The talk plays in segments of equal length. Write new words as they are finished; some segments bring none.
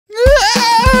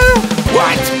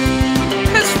What?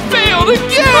 Has failed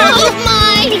again! Oh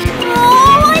my!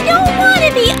 Oh, I don't want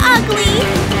to be ugly!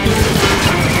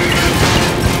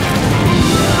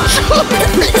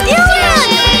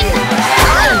 Dylan!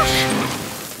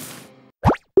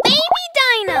 Baby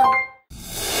Dino!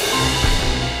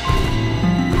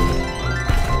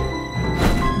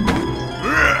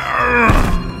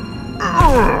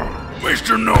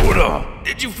 Mr. Know-it-all,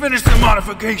 did you finish the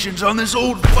modifications on this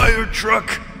old fire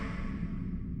truck?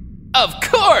 Of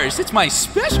course! It's my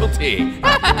specialty!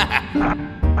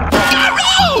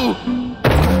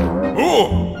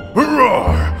 Oh,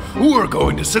 hurrah! We're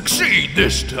going to succeed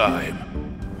this time.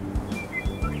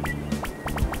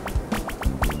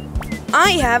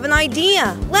 I have an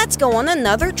idea. Let's go on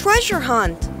another treasure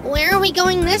hunt. Where are we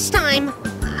going this time?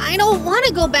 I don't want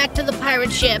to go back to the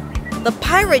pirate ship. The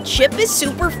pirate ship is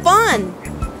super fun.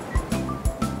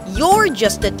 You're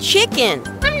just a chicken.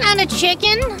 I'm not a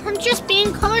chicken. I'm just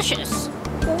being cautious.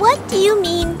 What do you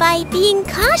mean by being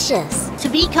cautious? To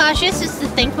be cautious is to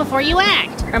think before you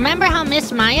act. Remember how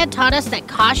Miss Maya taught us that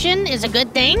caution is a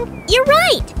good thing? You're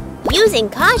right. Using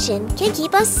caution can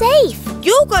keep us safe.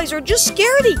 You guys are just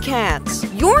scaredy cats.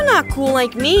 You're not cool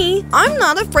like me. I'm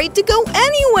not afraid to go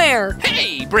anywhere.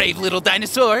 Hey, brave little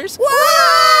dinosaurs! Wah!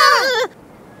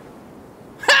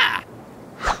 Ha!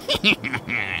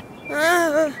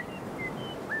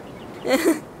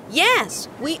 Yes,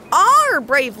 we are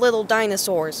brave little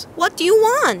dinosaurs. What do you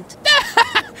want?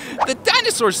 The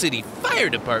Dinosaur City Fire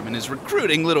Department is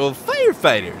recruiting little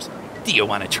firefighters. Do you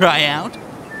want to try out?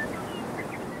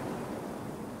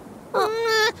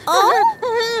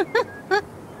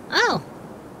 Oh.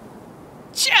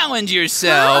 Challenge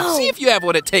yourself. Wow. See if you have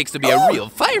what it takes to be a real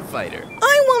firefighter.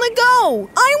 I want to go.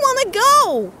 I want to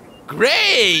go.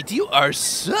 Great! You are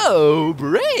so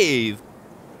brave.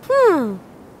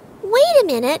 Wait a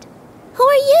minute. Who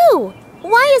are you?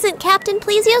 Why isn't Captain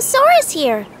Plesiosaurus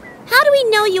here? How do we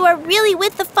know you are really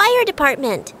with the fire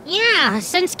department? Yeah,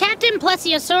 since Captain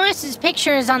Plesiosaurus's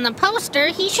picture is on the poster,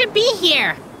 he should be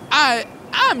here.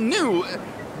 I'm new.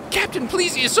 Captain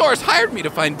Plesiosaurus hired me to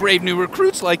find brave new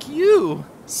recruits like you.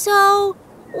 So,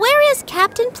 where is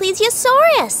Captain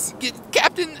Plesiosaurus?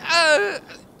 Captain,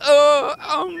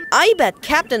 I bet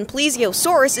Captain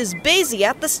Plesiosaurus is busy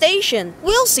at the station.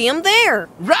 We'll see him there.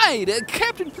 Right,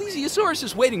 Captain Plesiosaurus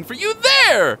is waiting for you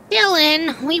there.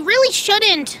 Dylan, we really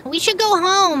shouldn't. We should go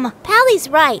home. Pally's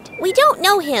right. We don't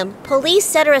know him. Police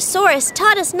Pterosaurus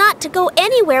taught us not to go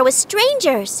anywhere with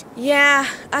strangers. Yeah,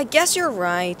 I guess you're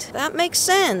right. That makes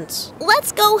sense.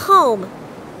 Let's go home.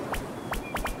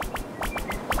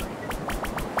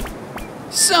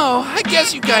 So, I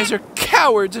guess you guys are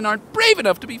cowards and aren't brave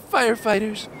enough to be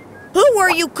firefighters. Who are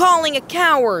you calling a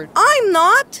coward? I'm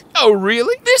not. Oh,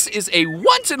 really? This is a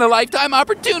once-in-a-lifetime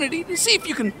opportunity to see if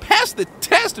you can pass the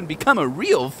test and become a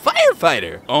real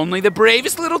firefighter. Only the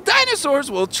bravest little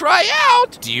dinosaurs will try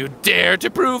out. Do you dare to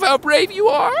prove how brave you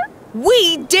are?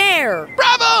 We dare.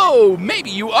 Bravo! Maybe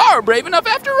you are brave enough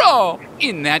after all.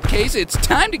 In that case, it's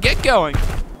time to get going.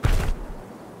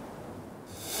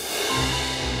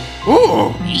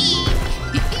 Oh!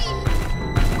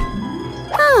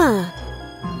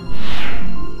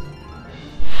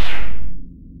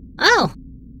 Oh.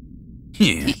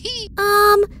 Yeah.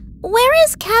 Where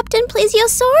is Captain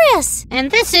Plesiosaurus? And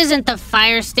this isn't the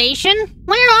fire station.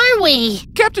 Where are we?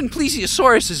 Captain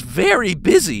Plesiosaurus is very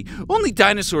busy. Only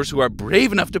dinosaurs who are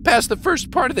brave enough to pass the first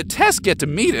part of the test get to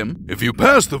meet him. If you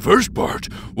pass the first part,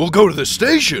 we'll go to the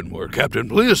station where Captain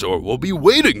Plesiosaur will be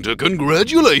waiting to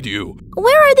congratulate you.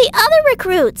 Where are the other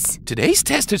recruits? Today's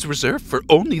test is reserved for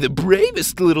only the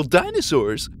bravest little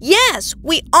dinosaurs. Yes,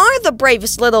 we are the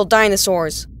bravest little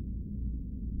dinosaurs.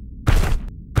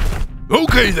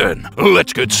 Okay then,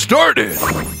 let's get started.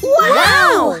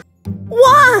 Wow!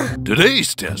 Wow!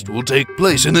 Today's test will take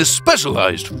place in this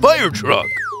specialized fire truck.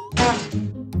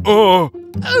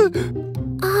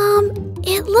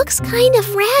 It looks kind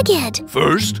of ragged.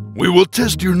 First, we will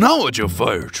test your knowledge of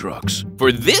fire trucks.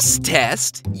 For this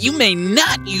test, you may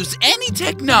not use any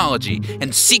technology,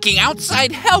 and seeking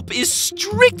outside help is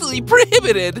strictly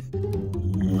prohibited.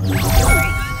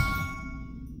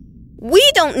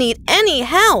 We don't need any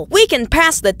help. We can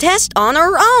pass the test on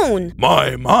our own.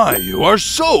 My, you are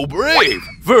so brave.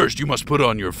 First, you must put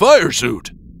on your fire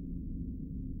suit.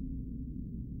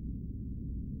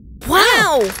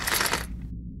 Wow!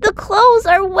 The clothes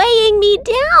are weighing me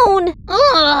down.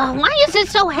 Ugh, why is it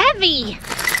so heavy?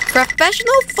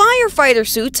 Professional firefighter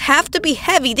suits have to be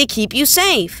heavy to keep you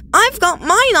safe. I've got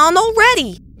mine on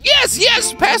already.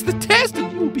 Yes, pass the test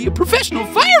and you'll be a professional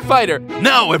firefighter.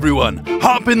 Now, everyone,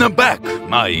 hop in the back,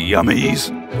 my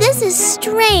yummies. This is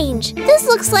strange. This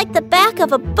looks like the back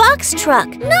of a box truck,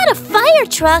 not a fire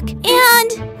truck.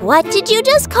 And what did you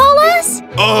just call us?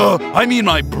 I mean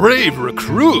my brave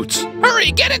recruits.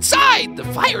 Hurry, get inside. The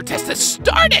fire test has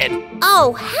started.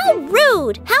 Oh, how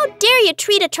rude. How dare you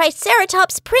treat a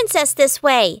triceratops princess this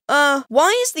way?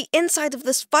 Why is the inside of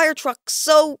this fire truck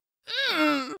so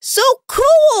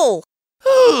cool?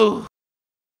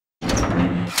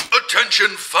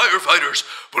 Attention, firefighters.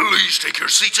 Please take your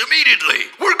seats immediately.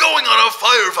 We're going on a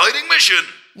firefighting mission.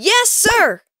 Yes,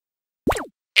 sir.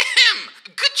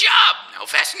 Good job. Now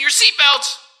fasten your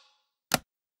seatbelts.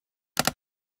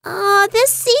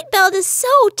 This seatbelt is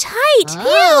so tight.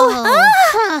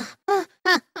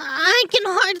 I can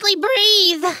hardly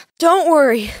breathe. Don't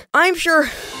worry. I'm sure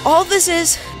all this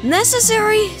is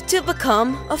necessary to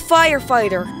become a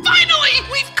firefighter. Finally,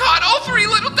 we've caught all 3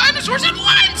 little dinosaurs at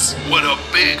once. What a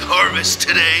big harvest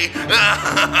today.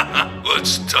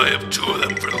 Let's tie up 2 of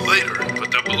them for later and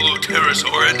put the blue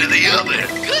pterosaur into the oven.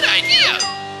 Good idea.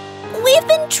 We've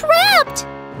been trapped.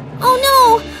 Oh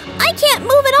no, I can't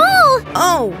move at all.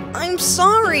 Oh, I'm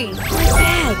sorry.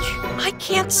 Edge, I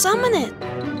can't summon it.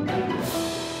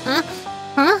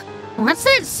 Huh? What's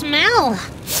that smell?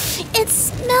 It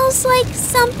smells like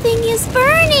something is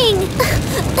burning.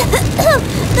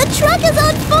 The truck is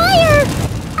on fire.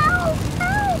 Ow,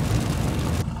 ow.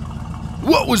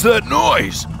 What was that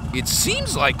noise? It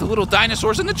seems like the little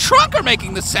dinosaurs in the trunk are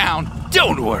making the sound.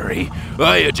 Don't worry.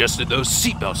 I adjusted those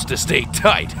seatbelts to stay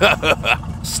tight.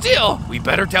 Still, we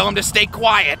better tell them to stay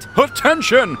quiet.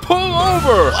 Attention! Pull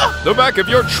over! The back of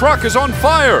your truck is on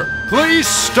fire! Please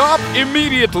stop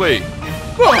immediately!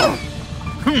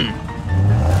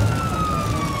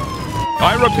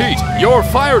 I repeat, your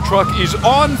fire truck is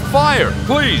on fire!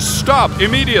 Please stop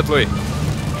immediately!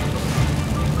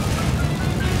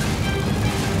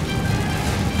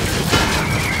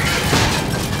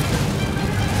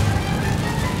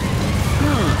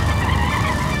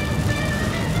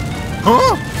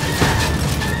 Huh?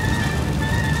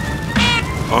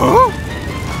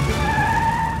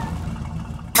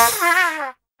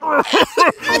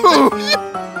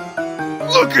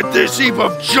 Look at this heap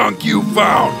of junk you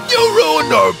found! You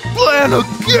ruined our plan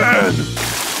again!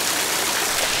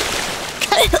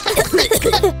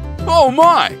 Oh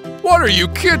my! What are you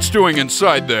kids doing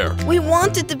inside there? We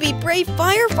wanted to be brave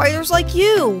firefighters like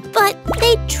you. But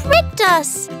they tricked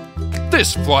us.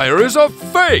 This flyer is a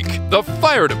fake! The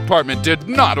fire department did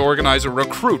not organize a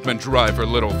recruitment drive for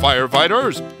little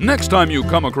firefighters. Next time you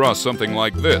come across something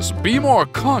like this, be more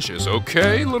cautious,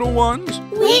 okay, little ones?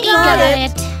 We got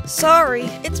it. Sorry,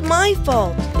 it's my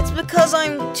fault. It's because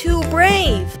I'm too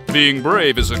brave. Being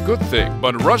brave is a good thing,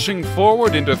 but rushing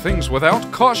forward into things without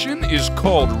caution is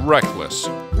called reckless.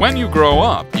 When you grow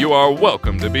up, you are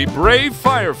welcome to be brave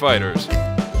firefighters.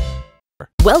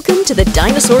 Welcome to the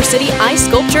Dinosaur City Ice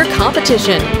Sculpture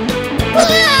Competition. For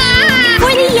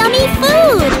the yummy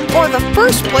food. For the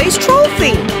first place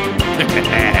trophy.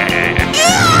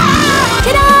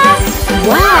 Ta-da!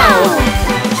 Wow!